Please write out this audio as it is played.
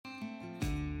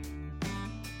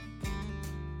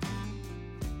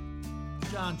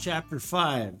John chapter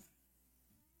 5.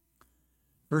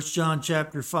 1 John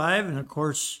chapter 5, and of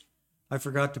course, I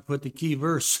forgot to put the key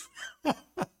verse.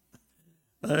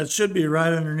 It should be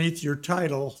right underneath your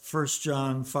title, 1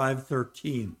 John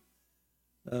 5:13.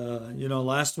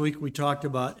 Last week we talked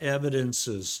about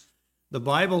evidences. The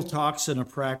Bible talks in a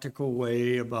practical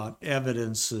way about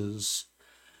evidences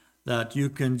that you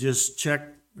can just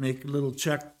make a little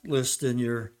checklist in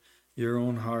your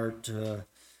own heart,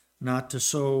 not to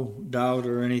sow doubt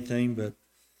or anything, but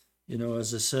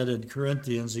as I said in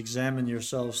Corinthians, examine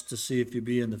yourselves to see if you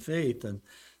be in the faith. And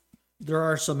there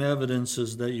are some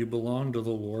evidences that you belong to the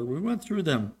Lord. We went through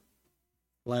them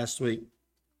last week.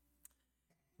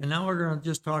 And now we're going to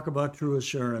just talk about true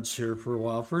assurance here for a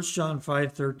while. 1 John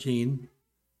 5:13.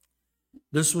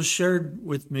 This was shared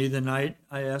with me the night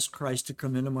I asked Christ to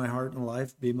come into my heart and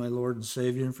life, be my Lord and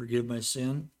Savior, and forgive my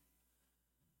sin.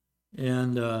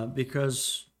 And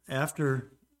because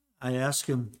after I asked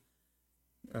him,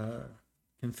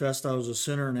 confessed I was a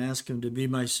sinner and asked him to be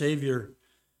my Savior,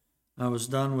 I was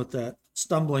done with that,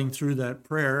 stumbling through that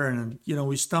prayer. And,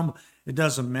 we stumble. It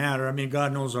doesn't matter. I mean,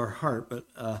 God knows our heart. But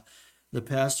the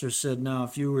pastor said, now,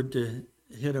 if you were to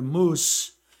hit a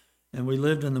moose, and we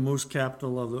lived in the moose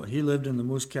capital he lived in the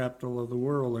moose capital of the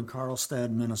world in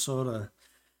Carlstad, Minnesota.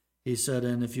 He said,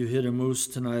 and if you hit a moose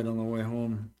tonight on the way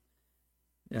home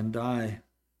and die,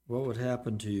 what would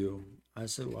happen to you? I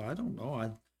said, well, I don't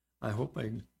know. I hope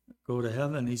I go to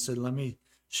heaven. He said, let me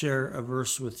share a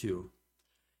verse with you.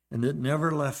 And it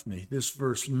never left me. This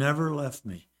verse never left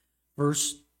me. 1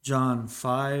 John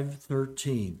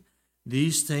 5:13.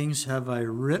 These things have I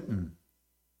written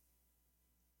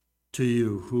to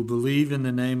you who believe in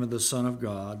the name of the Son of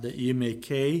God, that ye may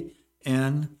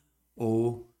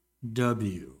KNOW,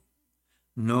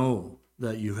 know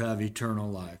that you have eternal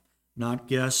life. Not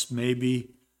guess,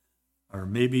 maybe, or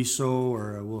maybe so,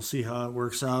 or we'll see how it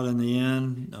works out in the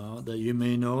end. No, that you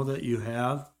may know that you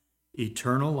have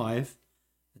eternal life,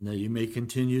 and that you may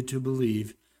continue to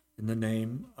believe in the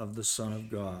name of the Son of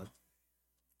God.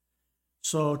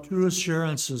 So true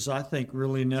assurance is, I think,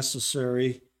 really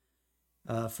necessary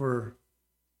if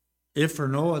for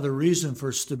no other reason,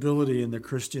 for stability in the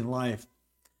Christian life.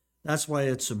 That's why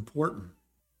it's important.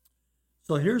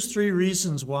 So here's 3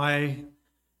 reasons why,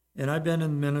 and I've been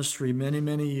in ministry many,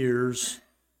 many years,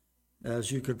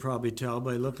 as you could probably tell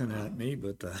by looking at me,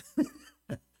 but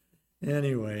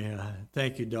anyway,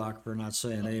 thank you, Doc, for not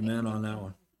saying amen on that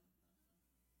one.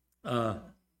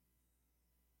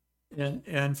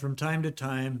 And from time to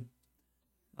time,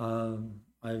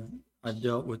 I've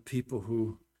dealt with people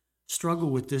who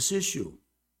struggle with this issue.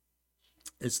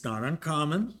 It's not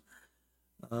uncommon,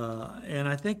 and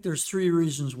I think there's 3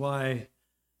 reasons why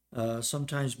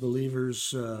sometimes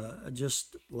believers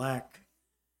just lack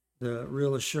the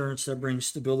real assurance that brings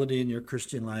stability in your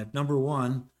Christian life. Number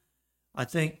 1, I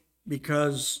think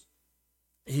because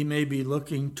he may be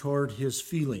looking toward his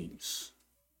feelings.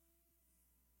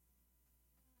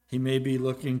 He may be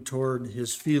looking toward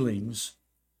his feelings.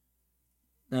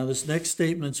 Now, this next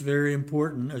statement's very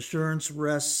important. Assurance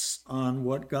rests on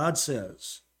what God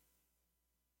says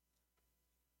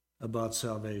about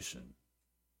salvation.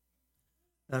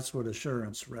 That's what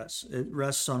assurance rests. It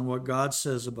rests on what God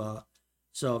says about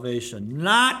salvation,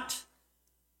 not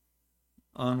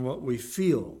on what we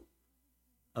feel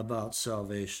about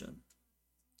salvation.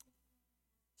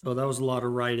 So that was a lot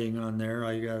of writing on there.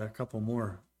 I got a couple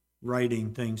more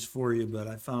writing things for you, but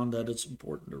I found that it's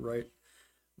important to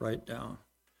write down.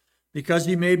 Because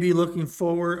he may be looking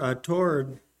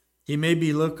he may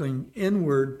be looking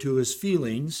inward to his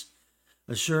feelings.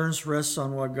 Assurance rests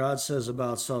on what God says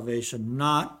about salvation,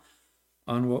 not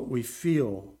on what we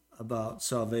feel about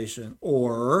salvation,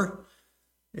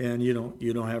 and you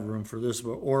don't have room for this,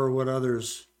 but or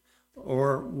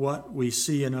what we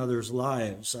see in others'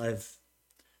 lives.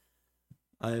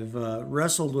 I've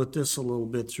wrestled with this a little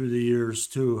bit through the years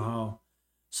too, how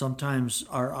sometimes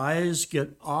our eyes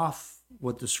get off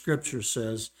what the scripture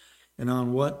says and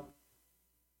on what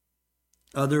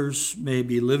others may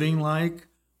be living like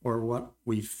or what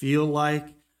we feel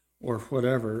like or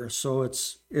whatever. So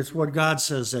it's what God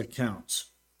says that counts.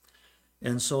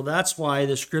 And so that's why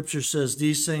the scripture says,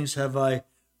 these things have I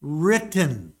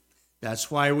written. That's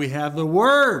why we have the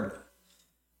word.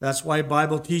 That's why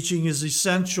Bible teaching is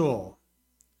essential.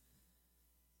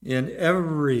 In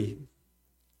every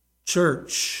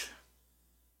church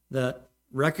that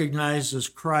recognizes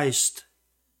Christ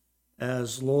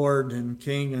as Lord and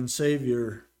King and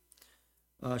Savior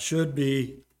should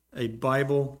be a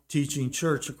Bible teaching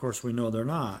church. Of course, we know they're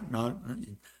not.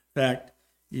 In fact,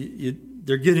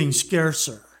 they're getting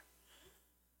scarcer.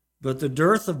 But the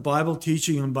dearth of Bible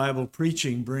teaching and Bible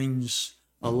preaching brings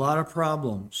a lot of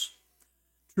problems.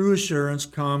 True assurance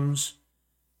comes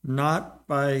not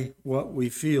by what we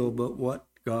feel, but what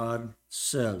God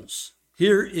says.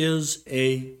 Here is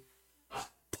a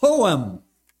poem.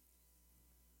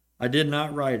 I did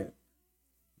not write it.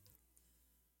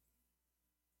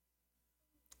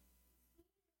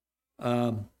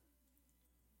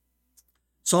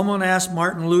 Someone asked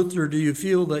Martin Luther, "Do you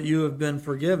feel that you have been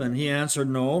forgiven?" He answered,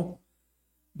 "No,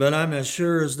 but I'm as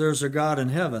sure as there's a God in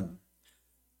heaven."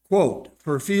 Quote,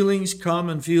 "For feelings come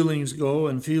and feelings go,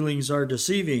 and feelings are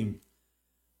deceiving.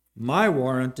 My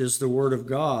warrant is the word of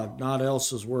God, naught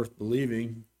else is worth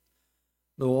believing.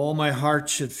 Though all my heart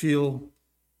should feel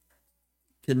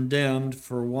condemned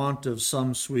for want of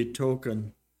some sweet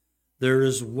token, there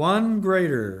is one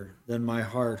greater than my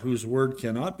heart, whose word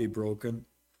cannot be broken.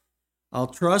 I'll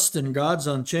trust in God's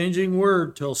unchanging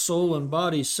word till soul and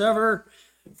body sever,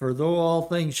 for though all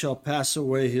things shall pass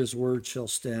away, his word shall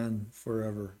stand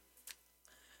forever."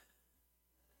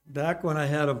 Back when I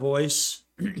had a voice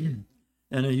and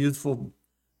a youthful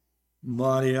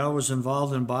body, I was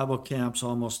involved in Bible camps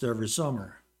almost every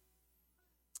summer.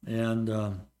 And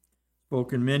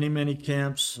spoke in many, many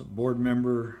camps, a board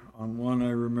member on one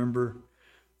I remember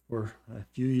for a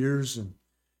few years,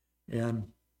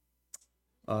 and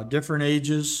different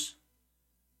ages.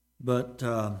 But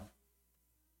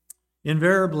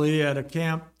invariably at a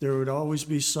camp, there would always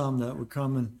be some that would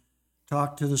come and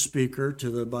talk to the speaker, to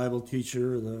the Bible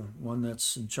teacher, the one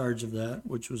that's in charge of that,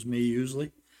 which was me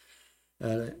usually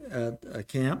at a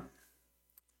camp,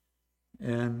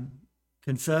 and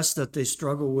confess that they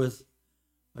struggle with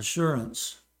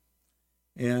assurance.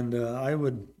 And I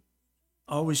would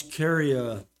always carry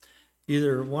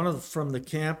either one of from the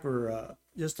camp or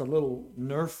just a little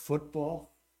Nerf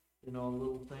football,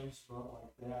 little things about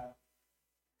like that.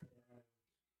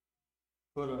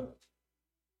 Put a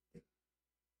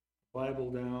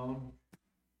Bible down,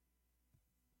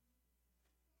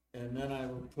 and then I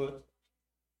would put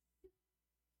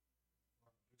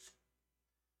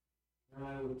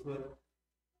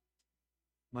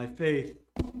my faith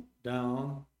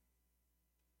down,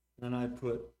 then I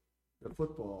put the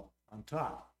football on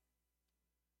top.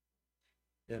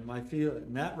 And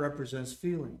and that represents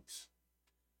feelings.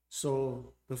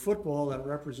 So the football that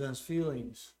represents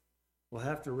feelings will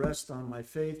have to rest on my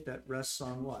faith that rests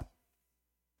on what?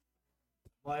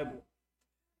 Bible.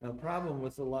 Now, the problem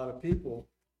with a lot of people,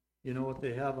 you know what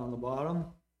they have on the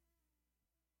bottom?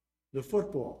 The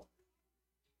football.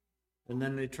 And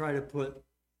then they try to put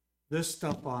this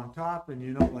stuff on top, and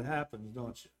you know what happens,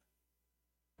 don't you?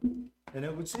 And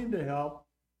it would seem to help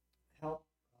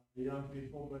the young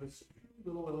people, but it's a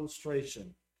little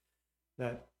illustration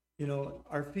that,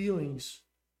 our feelings,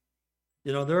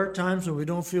 there are times when we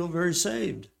don't feel very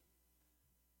saved.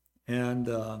 And,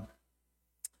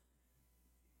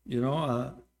 you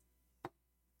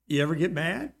ever get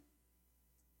mad?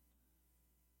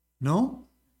 No?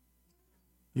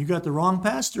 You got the wrong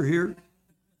pastor here.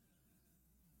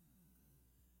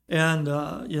 And,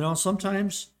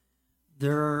 sometimes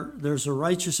there's a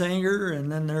righteous anger,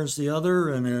 and then there's the other,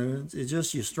 and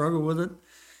you struggle with it.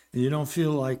 And you don't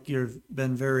feel like you've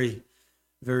been very,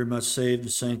 very much saved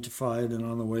and sanctified and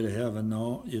on the way to heaven.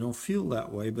 No, you don't feel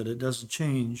that way, but it doesn't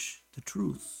change the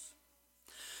truth.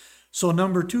 So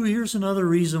number 2, here's another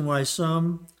reason why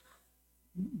some,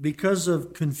 because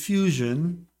of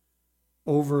confusion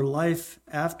over life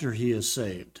after he is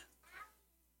saved.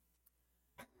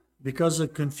 Because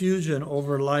of confusion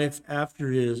over life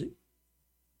after he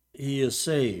is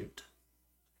saved.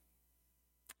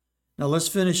 Now let's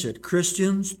finish it.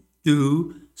 Christians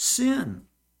do sin.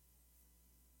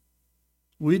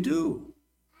 We do.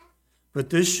 But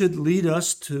this should lead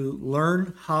us to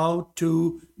learn how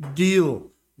to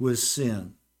deal with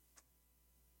sin.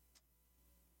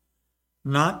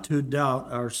 Not to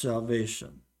doubt our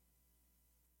salvation.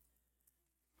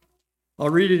 I'll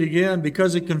read it again.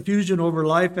 Because of confusion over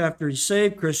life after he's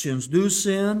saved, Christians do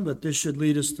sin, but this should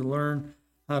lead us to learn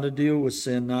how to deal with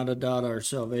sin, not to doubt our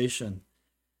salvation.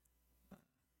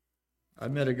 I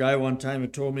met a guy one time who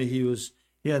told me he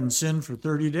hadn't sinned for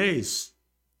 30 days.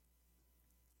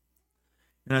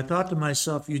 And I thought to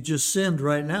myself, you just sinned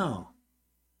right now.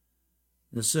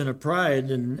 The sin of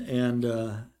pride, and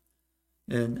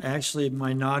actually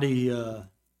my naughty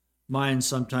mind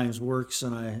sometimes works,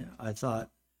 and I thought,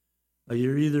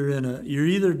 you're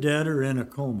either dead or in a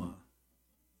coma,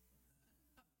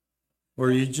 or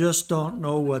you just don't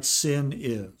know what sin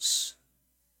is.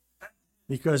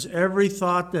 Because every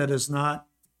thought that is not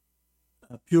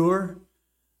pure,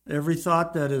 every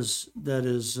thought that is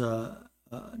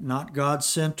not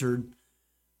God-centered,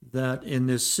 that in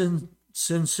this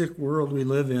sin-sick world we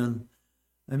live in,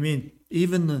 I mean,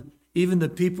 even the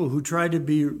people who try to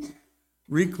be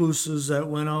recluses that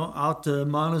went out to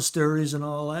monasteries and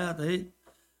all that,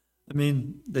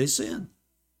 they sin.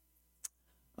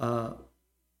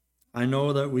 I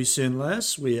know that we sin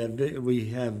less. We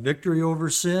have victory over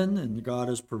sin, and God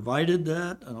has provided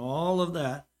that and all of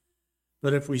that.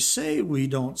 But if we say we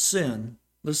don't sin,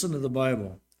 listen to the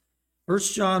Bible. 1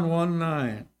 John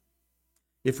 1:9.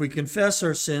 If we confess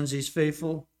our sins, he's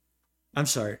faithful. 1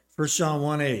 John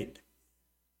 1:8.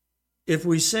 If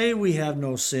we say we have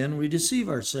no sin, we deceive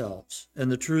ourselves,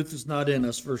 and the truth is not in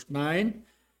us. Verse 9.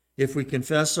 If we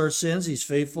confess our sins, he's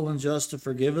faithful and just to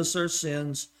forgive us our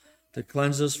sins, to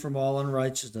cleanse us from all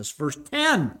unrighteousness. Verse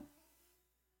 10.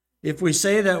 If we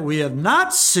say that we have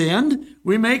not sinned,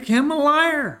 we make him a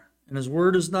liar, and his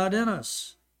word is not in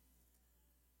us.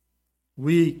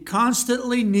 We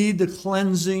constantly need the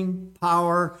cleansing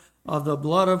power of the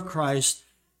blood of Christ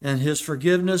and his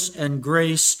forgiveness and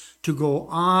grace to go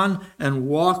on and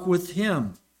walk with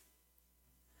him.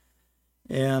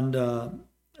 And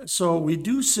so we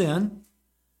do sin,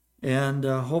 and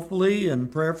hopefully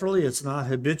and prayerfully it's not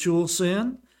habitual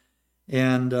sin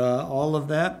and all of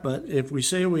that. But if we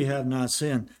say we have not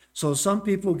sinned, so some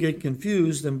people get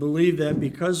confused and believe that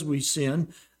because we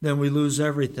sin, then we lose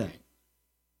everything.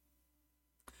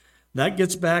 That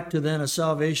gets back to then a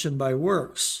salvation by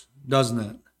works, doesn't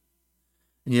it?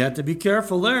 And you have to be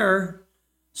careful there.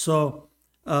 So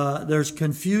there's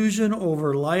confusion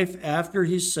over life after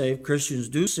he's saved. Christians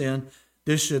do sin.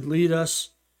 This should lead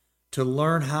us to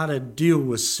learn how to deal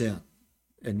with sin.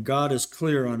 And God is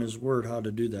clear on his word how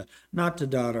to do that, not to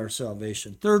doubt our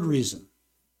salvation. Third reason.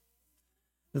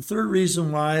 The third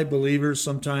reason why believers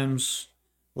sometimes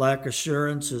lack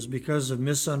assurance is because of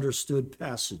misunderstood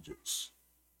passages.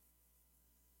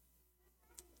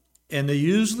 And they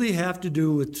usually have to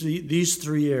do with these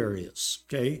three areas,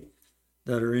 okay,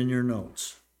 that are in your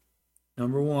notes.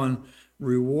 Number one,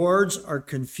 rewards are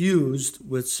confused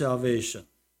with salvation.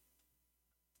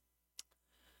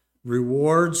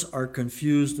 Rewards are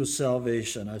confused with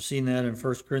salvation. I've seen that in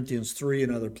 1 Corinthians 3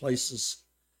 and other places.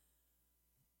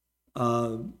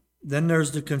 Then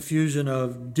there's the confusion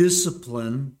of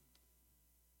discipline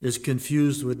is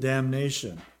confused with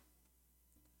damnation.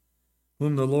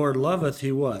 Whom the Lord loveth,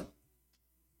 he what?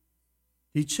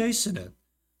 He chasteneth.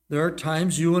 There are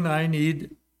times you and I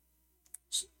need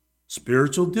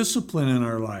spiritual discipline in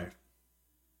our life.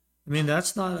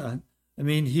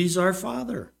 He's our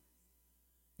Father.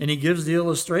 And he gives the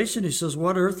illustration. He says,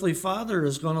 what earthly father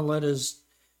is going to let his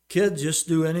kid just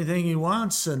do anything he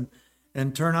wants and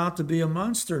turn out to be a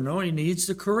monster? No, he needs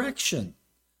the correction.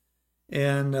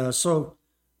 And so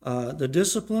the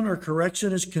discipline or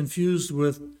correction is confused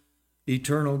with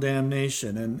eternal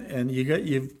damnation. And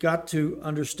you've got to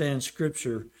understand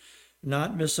Scripture,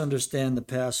 not misunderstand the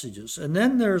passages. And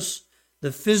then there's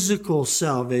the physical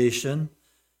salvation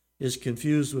is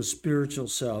confused with spiritual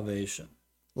salvation.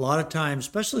 A lot of times,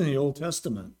 especially in the Old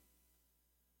Testament,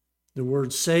 the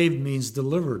word saved means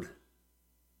delivered.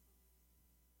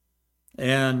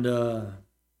 And,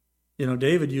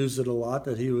 David used it a lot,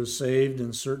 that he was saved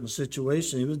in certain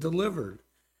situations. He was delivered.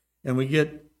 And we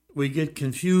get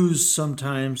confused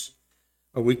sometimes,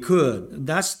 or we could.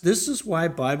 This is why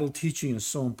Bible teaching is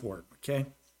so important, okay?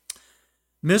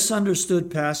 Misunderstood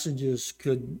passages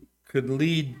could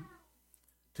lead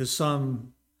to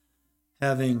some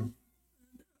having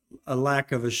a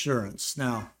lack of assurance.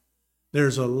 Now,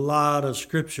 there's a lot of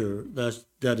scripture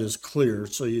that is clear.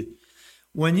 So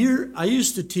I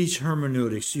used to teach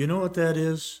hermeneutics. You know what that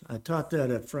is? I taught that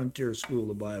at Frontier School of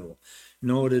the Bible. You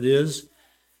know what it is?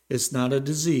 It's not a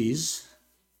disease.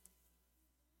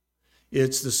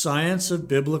 It's the science of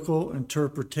biblical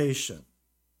interpretation.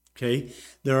 Okay?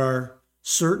 There are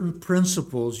certain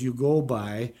principles you go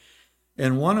by,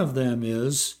 and one of them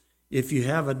is, if you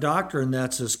have a doctrine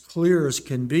that's as clear as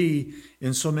can be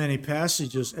in so many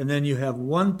passages, and then you have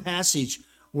one passage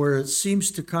where it seems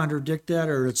to contradict that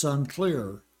or it's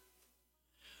unclear,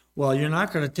 well, you're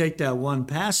not going to take that one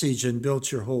passage and build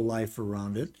your whole life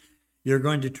around it. You're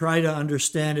going to try to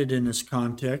understand it in its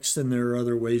context, and there are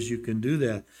other ways you can do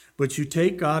that. But you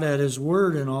take God at his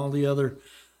word and all the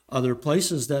other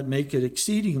places that make it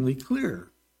exceedingly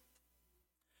clear.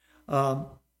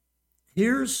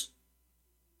 Here's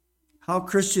how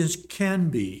Christians can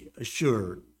be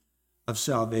assured of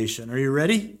salvation. Are you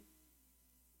ready?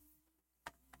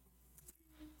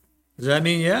 Does that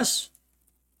mean yes?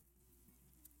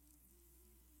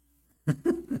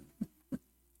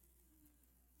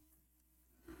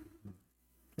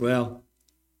 Well,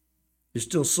 you're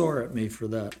still sore at me for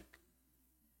that.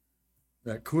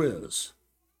 that quiz.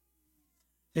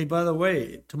 Hey, by the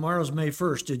way, tomorrow's May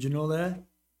 1st. Did you know that?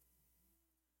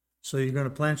 So you're going to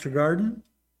plant your garden?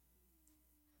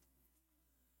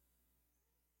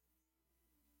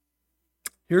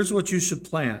 Here's what you should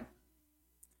plant.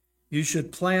 You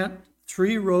should plant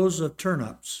 3 rows of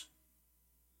turnips.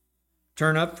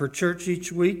 Turn up for church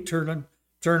each week, turn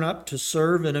up to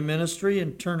serve in a ministry,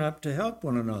 and turn up to help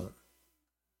one another.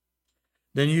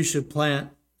 Then you should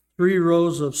plant 3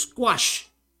 rows of squash.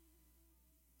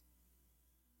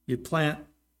 You plant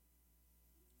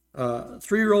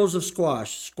 3 rows of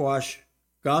squash. Squash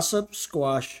gossip,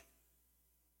 squash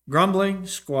grumbling,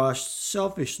 squash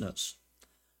selfishness.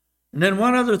 And then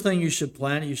one other thing you should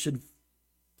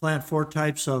plant 4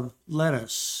 types of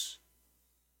lettuce.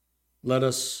 Let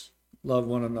us love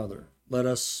one another. Let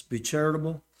us be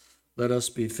charitable. Let us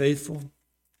be faithful.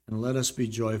 And let us be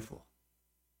joyful.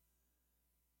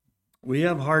 We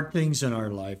have hard things in our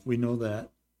life. We know that.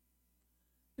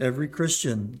 Every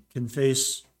Christian can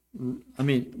face,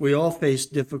 we all face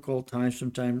difficult times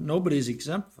from time. Nobody's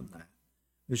exempt from that.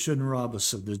 It shouldn't rob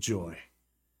us of the joy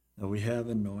that we have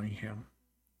in knowing Him.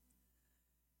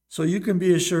 So you can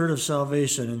be assured of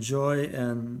salvation, and joy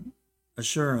and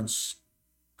assurance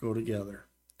go together.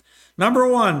 Number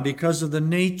 1, because of the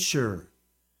nature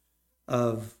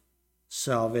of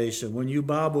salvation. When you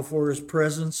bow before His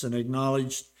presence and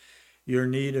acknowledge your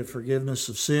need of forgiveness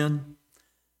of sin,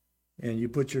 and you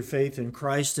put your faith in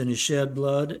Christ and His shed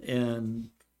blood and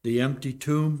the empty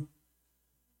tomb,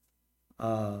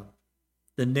 the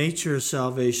nature of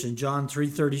salvation, John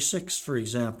 3:36, for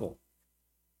example,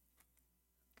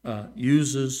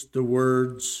 uses the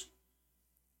words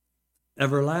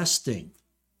everlasting,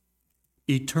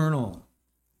 eternal.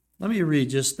 Let me read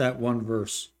just that one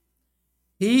verse.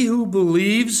 He who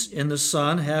believes in the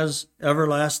Son has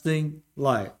everlasting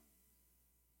life.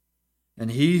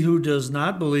 And he who does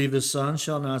not believe the Son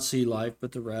shall not see life,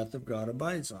 but the wrath of God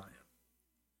abides on him.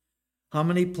 How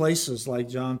many places like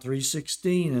John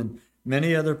 3:16 and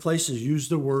many other places use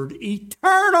the word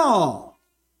eternal?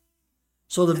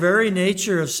 So the very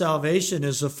nature of salvation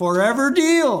is a forever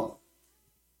deal.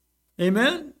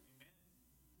 Amen?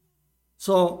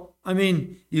 So,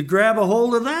 you grab a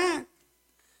hold of that.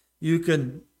 You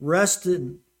can rest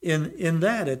in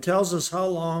that. It tells us how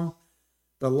long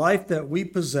the life that we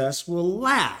possess will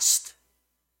last.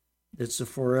 It's a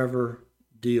forever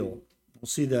deal. We'll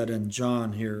see that in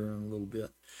John here in a little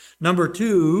bit. Number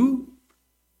 2,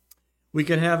 we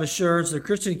can have assurance, the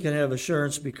Christian can have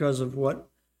assurance because of what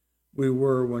we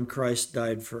were when Christ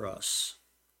died for us.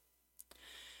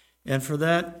 And for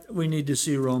that, we need to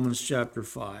see Romans chapter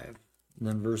 5, and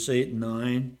then verse 8 and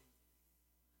 9.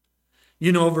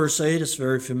 You know verse 8, it's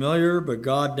very familiar, but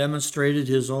God demonstrated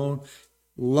His own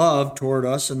love toward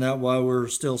us, and that while we're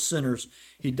still sinners,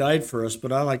 He died for us.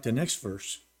 But I like the next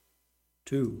verse,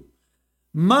 2.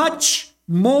 Much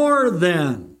more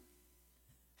than,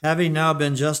 having now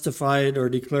been justified or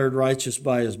declared righteous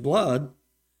by His blood,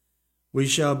 we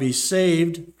shall be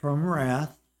saved from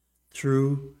wrath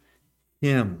through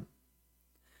Him.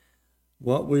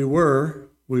 What we were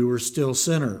still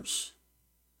sinners.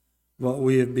 What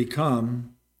we have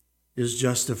become is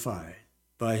justified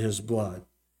by His blood.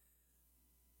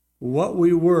 What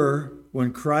we were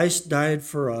when Christ died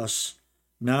for us,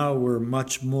 now we're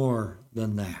much more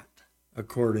than that,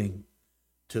 according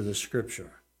to the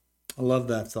Scripture. I love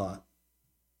that thought.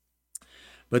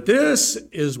 But this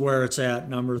is where it's at,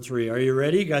 number 3. Are you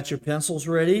ready? Got your pencils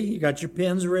ready? You got your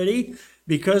pens ready?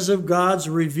 Because of God's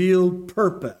revealed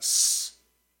purpose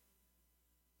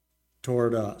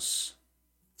toward us.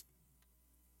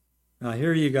 Now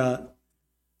here you got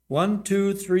 1,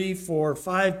 2, 3, 4,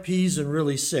 5 P's and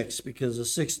really 6, because the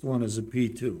 6th one is a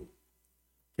P2.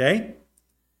 Okay?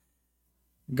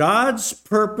 God's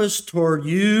purpose toward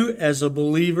you as a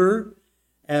believer,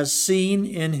 as seen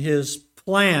in His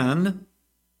plan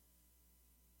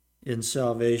in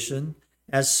salvation,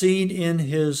 as seen in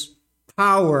His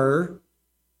power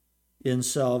in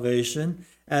salvation,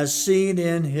 as seen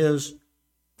in His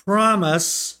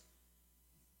promise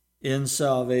in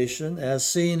salvation, as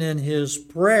seen in His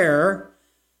prayer.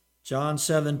 John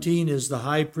 17 is the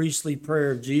high priestly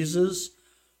prayer of Jesus.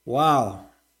 Wow.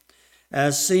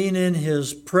 As seen in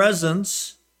His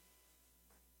presence,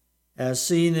 as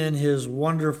seen in His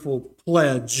wonderful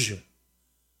pledge.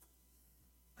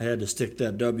 I had to stick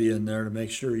that W in there to make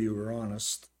sure you were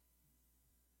honest.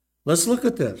 Let's look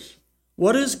at this.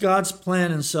 What is God's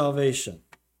plan in salvation?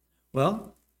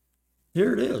 Well,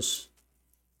 here it is.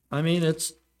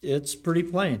 It's pretty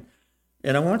plain.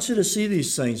 And I want you to see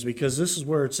these things because this is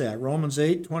where it's at. Romans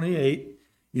 8:28,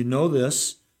 you know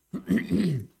this.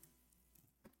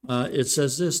 it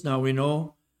says this, now we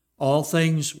know all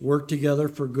things work together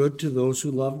for good to those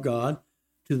who love God,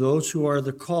 to those who are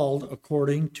the called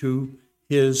according to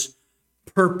his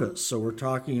purpose. So we're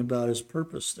talking about his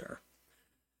purpose there.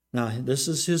 Now, this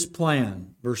is his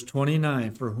plan. Verse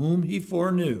 29, for whom he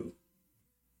foreknew.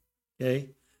 Okay?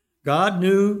 God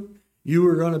knew you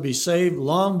were going to be saved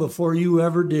long before you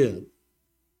ever did.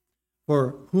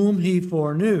 For whom he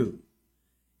foreknew,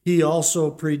 he also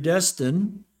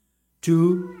predestined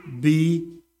to be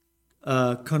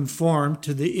conformed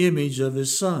to the image of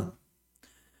his Son.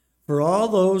 For all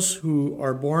those who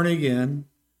are born again,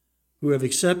 who have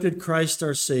accepted Christ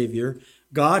our Savior,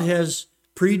 God has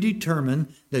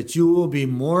predetermined that you will be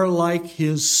more like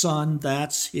his Son.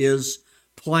 That's his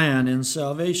plan in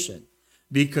salvation.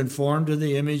 Be conformed to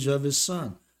the image of his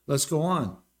Son. Let's go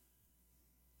on.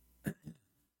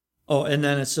 Oh, and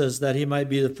then it says that he might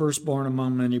be the firstborn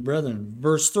among many brethren.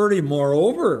 Verse 30,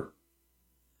 moreover,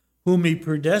 whom he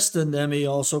predestined, them he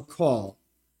also called.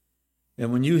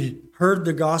 And when you heard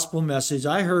the gospel message,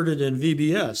 I heard it in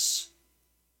VBS.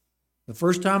 The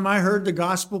first time I heard the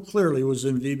gospel clearly was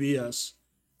in VBS.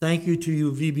 Thank you to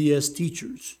you VBS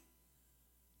teachers.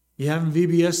 You having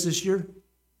VBS this year?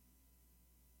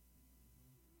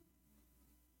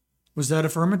 Was that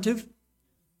affirmative?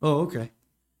 Oh, okay.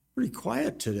 Pretty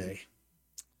quiet today.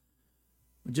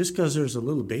 Just because there's a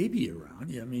little baby around,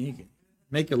 you can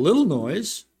make a little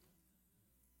noise.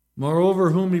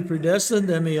 Moreover, whom he predestined,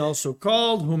 them he also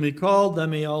called. Whom he called,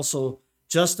 them he also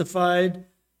justified.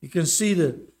 You can see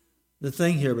the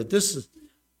thing here, but this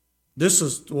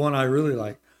is the one I really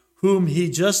like. Whom he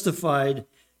justified,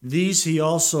 these he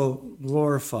also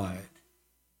glorified.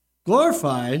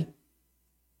 Glorified?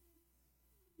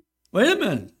 Wait a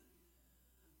minute.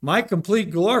 My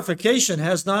complete glorification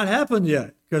has not happened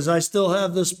yet because I still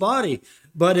have this body.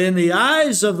 But in the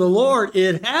eyes of the Lord,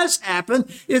 it has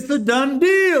happened. It's a done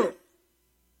deal.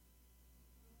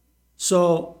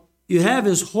 So you have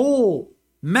his whole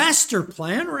master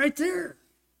plan right there.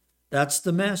 That's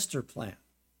the master plan.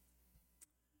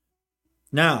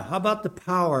 Now, how about the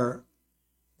power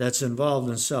that's involved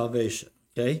in salvation?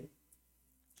 Okay?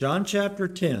 John chapter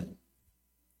 10.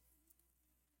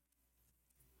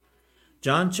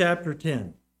 John chapter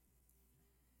 10.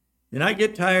 And I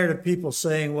get tired of people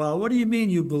saying, well, what do you mean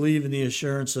you believe in the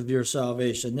assurance of your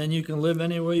salvation? Then you can live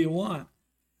any way you want.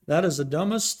 That is the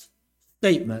dumbest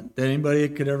statement that anybody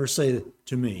could ever say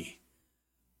to me.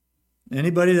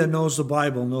 Anybody that knows the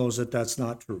Bible knows that that's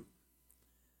not true.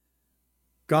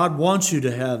 God wants you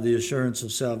to have the assurance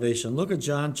of salvation. Look at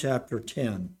John chapter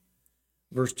 10,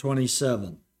 verse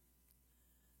 27.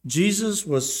 Jesus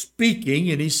was speaking,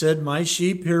 and he said, my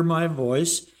sheep hear my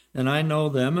voice, and I know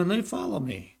them, and they follow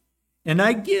me. And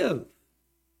I give.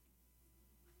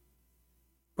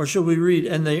 Or should we read,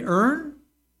 and they earn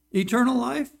eternal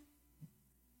life?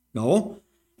 No.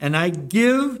 And I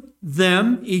give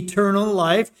them eternal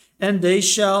life, and they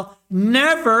shall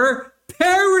never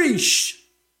perish.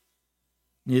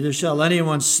 Neither shall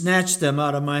anyone snatch them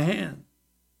out of my hand.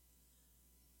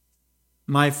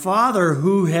 My Father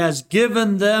who has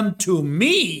given them to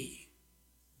me.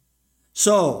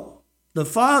 So, the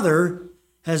Father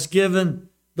has given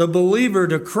the believer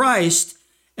to Christ,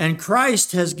 and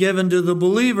Christ has given to the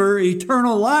believer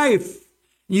eternal life.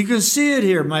 You can see it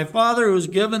here. My Father who has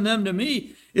given them to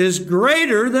me is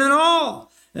greater than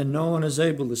all, and no one is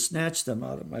able to snatch them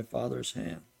out of my Father's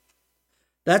hand.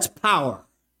 That's power.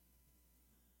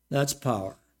 That's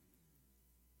power.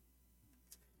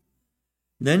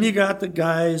 Then you got the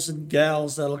guys and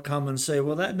gals that'll come and say,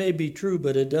 well, that may be true,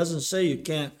 but it doesn't say you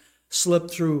can't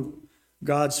slip through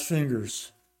God's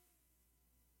fingers.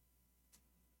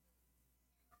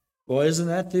 Boy, isn't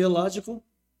that theological?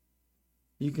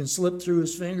 You can slip through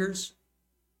his fingers.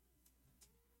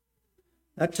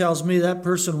 That tells me that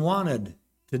person wanted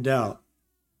to doubt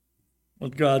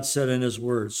what God said in his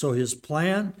word. So his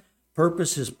plan,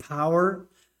 purpose, his power.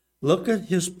 Look at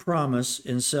his promise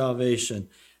in salvation.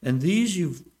 And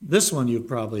this one you've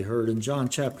probably heard in John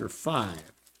chapter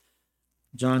 5.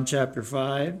 John chapter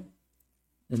 5,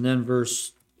 and then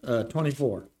verse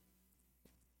 24.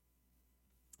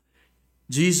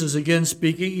 Jesus again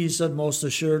speaking, he said, most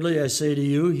assuredly I say to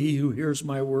you, he who hears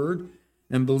my word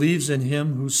and believes in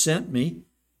him who sent me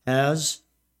has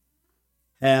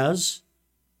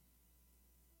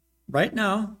right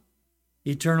now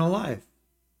eternal life,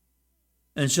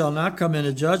 and shall not come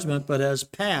into judgment, but has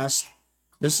passed.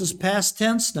 This is past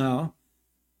tense now.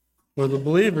 For the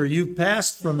believer, you've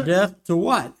passed from death to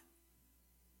what?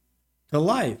 To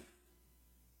life.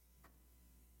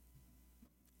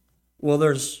 Well,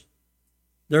 there's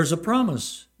a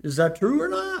promise. Is that true or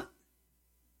not?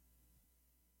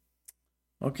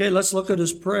 Okay, let's look at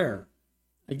his prayer.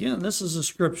 Again, this is a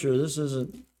scripture. This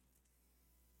isn't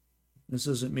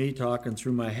me talking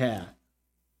through my hat.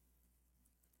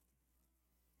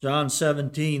 John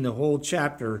 17, the whole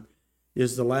chapter,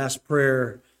 is the last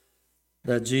prayer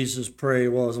that Jesus prayed.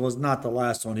 Well, it was not the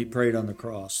last one. He prayed on the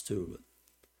cross too.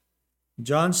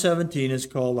 John 17 is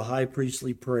called the high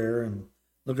priestly prayer, and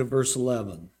look at verse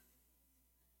 11.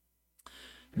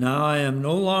 Now I am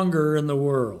no longer in the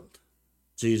world,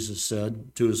 Jesus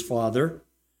said to his Father,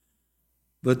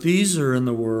 but these are in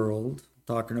the world,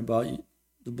 talking about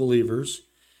the believers,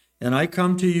 and I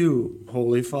come to you,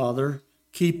 Holy Father,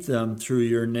 keep them through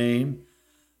your name,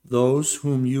 those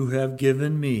whom you have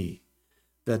given me,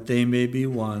 that they may be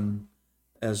one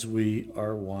as we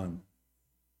are one.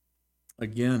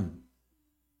 Again,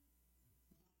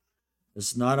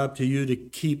 it's not up to you to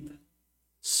keep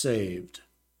saved.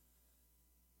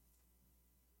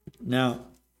 Now,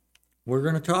 we're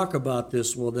going to talk about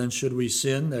this. Well, then, should we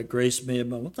sin that grace may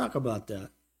abound? We'll talk about that.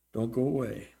 Don't go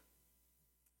away.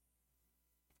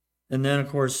 And then, of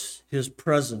course, his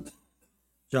present.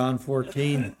 John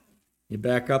 14. You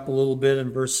back up a little bit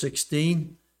in verse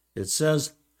 16. It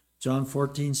says, John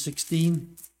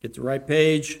 14:16. Get the right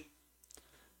page.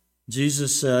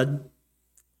 Jesus said,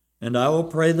 and I will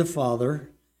pray the Father,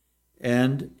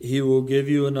 and he will give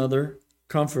you another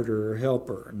comforter or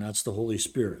helper, and that's the Holy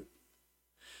Spirit,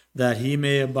 that he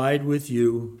may abide with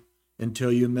you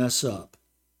until you mess up.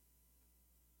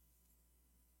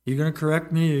 You going to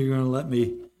correct me, or you're going to let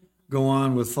me go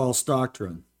on with false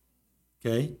doctrine?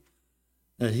 Okay?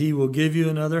 That he will give you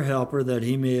another helper, that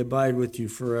he may abide with you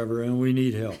forever, and we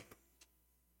need help.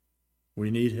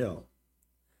 We need help.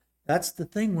 That's the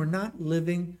thing. We're not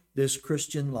living this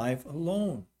Christian life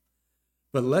alone.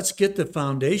 But let's get the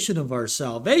foundation of our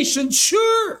salvation,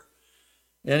 sure.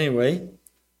 Anyway,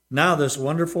 now this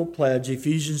wonderful pledge,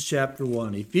 Ephesians chapter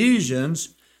 1.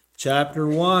 Ephesians chapter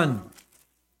 1,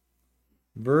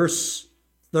 verse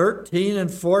 13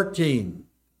 and 14.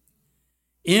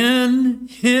 In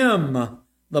him,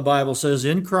 the Bible says,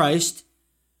 in Christ,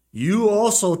 you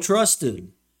also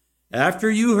trusted. After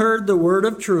you heard the word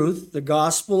of truth, the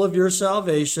gospel of your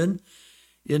salvation,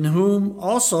 in whom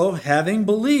also, having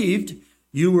believed,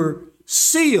 you were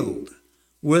sealed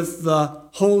with the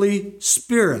Holy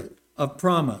Spirit of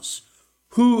promise,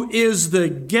 who is the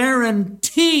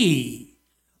guarantee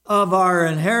of our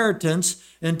inheritance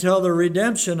until the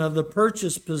redemption of the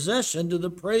purchased possession to the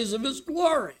praise of his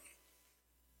glory.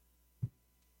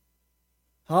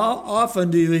 How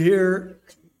often do you hear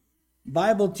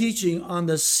Bible teaching on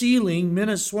the sealing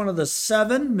ministry, one of the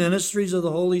 7 ministries of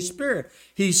the Holy Spirit?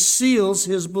 He seals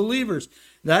his believers.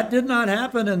 That did not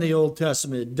happen in the Old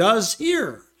Testament. It does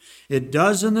here. It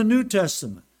does in the New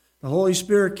Testament. The Holy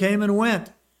Spirit came and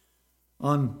went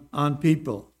on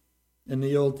people in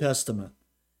the Old Testament.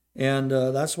 And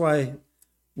that's why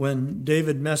when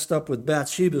David messed up with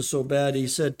Bathsheba so bad, he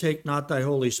said, take not thy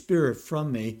Holy Spirit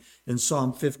from me, in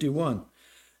Psalm 51.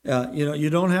 You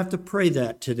don't have to pray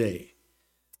that today.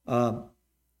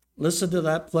 Listen to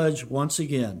that pledge once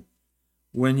again.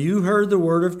 When you heard the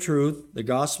word of truth, the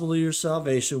gospel of your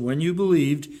salvation, when you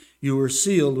believed, you were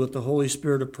sealed with the Holy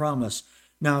Spirit of promise.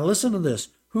 Now listen to this.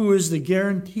 Who is the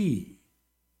guarantee?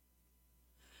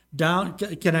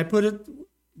 Can I put it?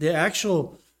 The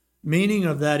actual meaning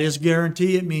of that is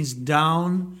guarantee. It means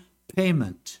down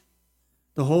payment.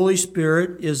 The Holy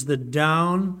Spirit is the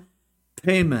down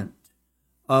payment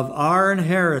of our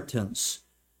inheritance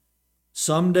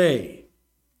someday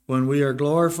when we are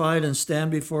glorified and stand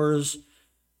before his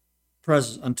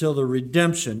presence until the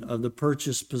redemption of the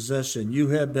purchased possession. You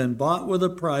have been bought with a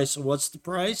price. What's the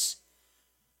price?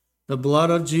 The blood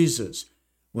of Jesus.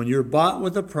 When you're bought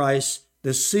with a price,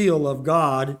 the seal of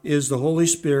God is the Holy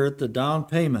Spirit, the down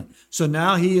payment. So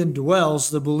now he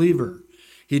indwells the believer.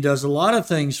 He does a lot of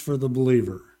things for the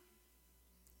believer.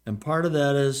 And part of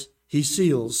that is he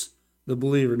seals the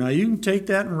believer. Now you can take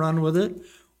that and run with it,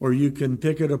 or you can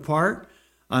pick it apart.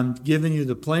 I'm giving you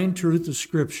the plain truth of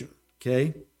Scripture,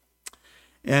 okay?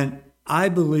 And I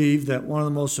believe that one of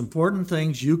the most important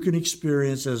things you can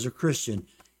experience as a Christian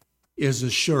is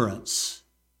assurance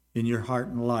in your heart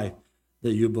and life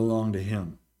that you belong to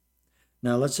him.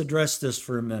 Now let's address this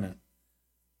for a minute.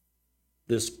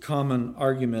 This common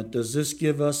argument, does this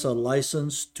give us a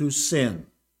license to sin?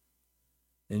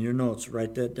 In your notes,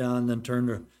 write that down, then turn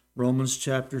to Romans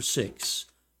chapter 6.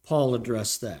 Paul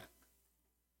addressed that.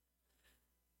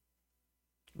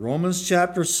 Romans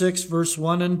chapter 6, verse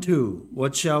 1 and 2.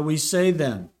 What shall we say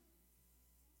then?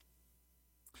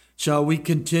 Shall we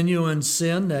continue in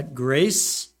sin that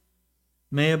grace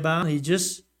may abound?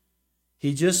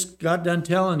 He just got done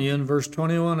telling you in verse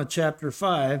 21 of chapter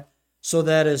 5, so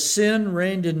that as sin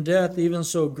reigned in death, even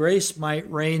so grace might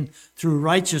reign through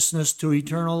righteousness to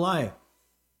eternal life.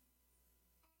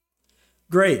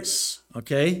 Grace,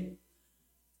 okay?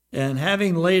 And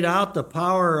having laid out the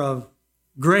power of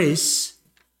grace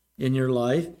in your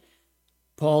life,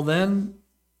 Paul then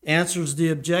answers the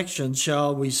objection,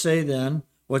 shall we say then,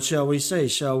 what shall we say?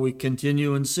 Shall we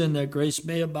continue in sin that grace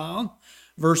may abound?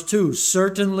 Verse 2,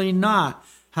 certainly not.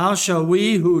 How shall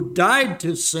we who died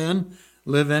to sin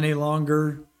live any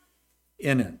longer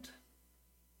in it?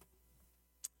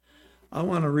 I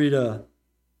want to read a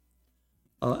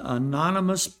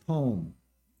anonymous poem.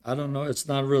 I don't know,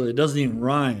 it doesn't even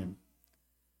rhyme.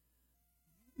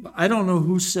 I don't know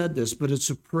who said this, but it's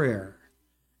a prayer,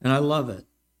 and I love it.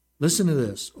 Listen to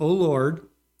this. O Lord,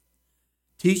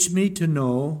 teach me to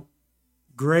know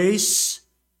grace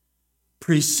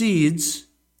precedes,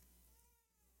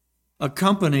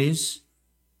 accompanies,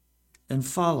 and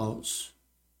follows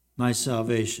my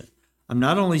salvation. I'm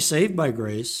not only saved by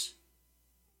grace,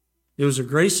 it was a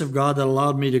grace of God that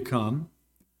allowed me to come.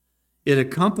 It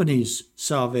accompanies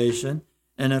salvation,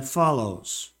 and it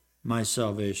follows my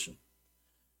salvation.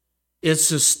 It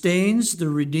sustains the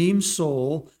redeemed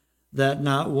soul that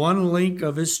not one link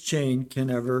of his chain can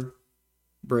ever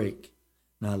break.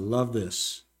 And I love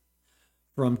this.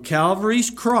 From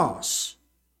Calvary's cross,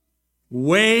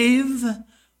 wave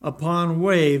upon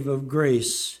wave of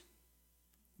grace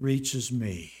reaches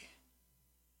me.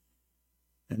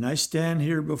 And I stand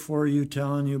here before you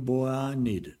telling you, boy, I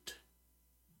need it.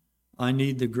 I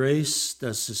need the grace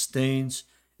that sustains.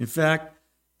 In fact,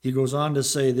 he goes on to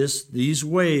say this, these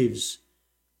waves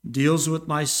deals with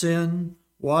my sin,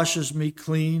 washes me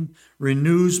clean,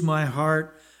 renews my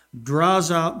heart,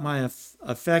 draws out my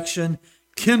affection,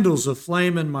 kindles a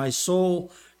flame in my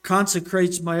soul,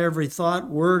 consecrates my every thought,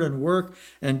 word, and work,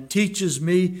 and teaches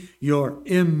me your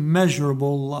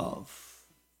immeasurable love.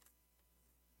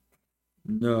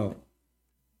 No.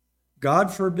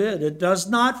 God forbid. It does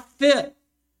not fit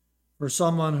for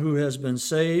someone who has been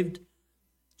saved,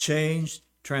 changed,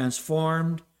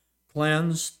 transformed,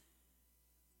 cleansed,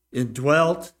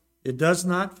 indwelt. It does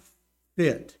not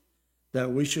fit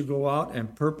that we should go out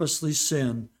and purposely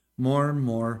sin more and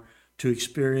more to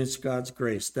experience God's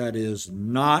grace. That is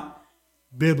not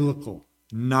biblical.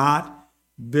 Not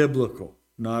biblical.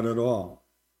 Not at all.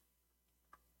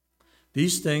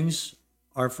 These things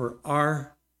are for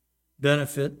our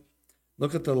benefit.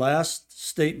 Look at the last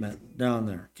statement down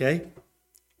there, okay?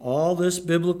 All this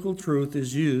biblical truth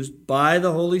is used by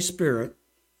the Holy Spirit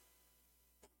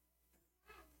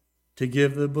to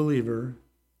give the believer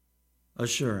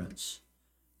assurance.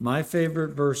 My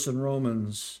favorite verse in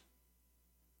Romans,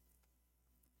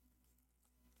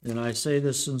 and I say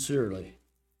this sincerely,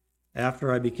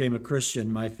 after I became a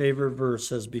Christian, my favorite verse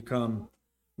has become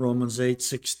Romans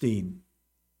 8:16.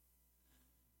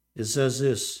 It says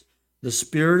this, the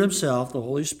Spirit himself, the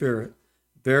Holy Spirit,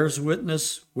 bears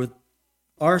witness with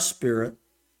our spirit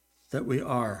that we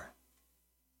are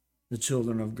the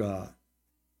children of God.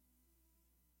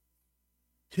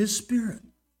 His Spirit.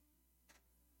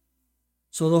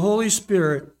 So the Holy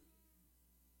Spirit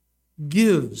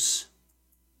gives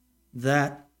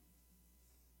that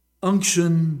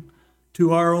unction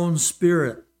to our own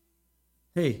spirit.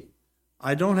 Hey,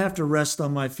 I don't have to rest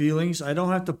on my feelings. I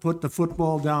don't have to put the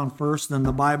football down first and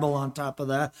the Bible on top of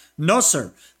that. No,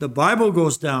 sir. The Bible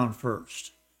goes down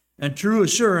first. And true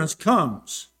assurance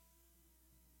comes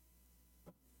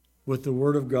with the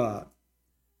Word of God.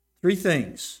 3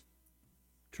 things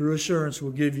true assurance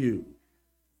will give you: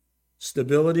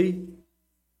 stability,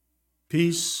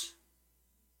 peace,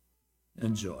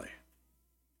 and joy.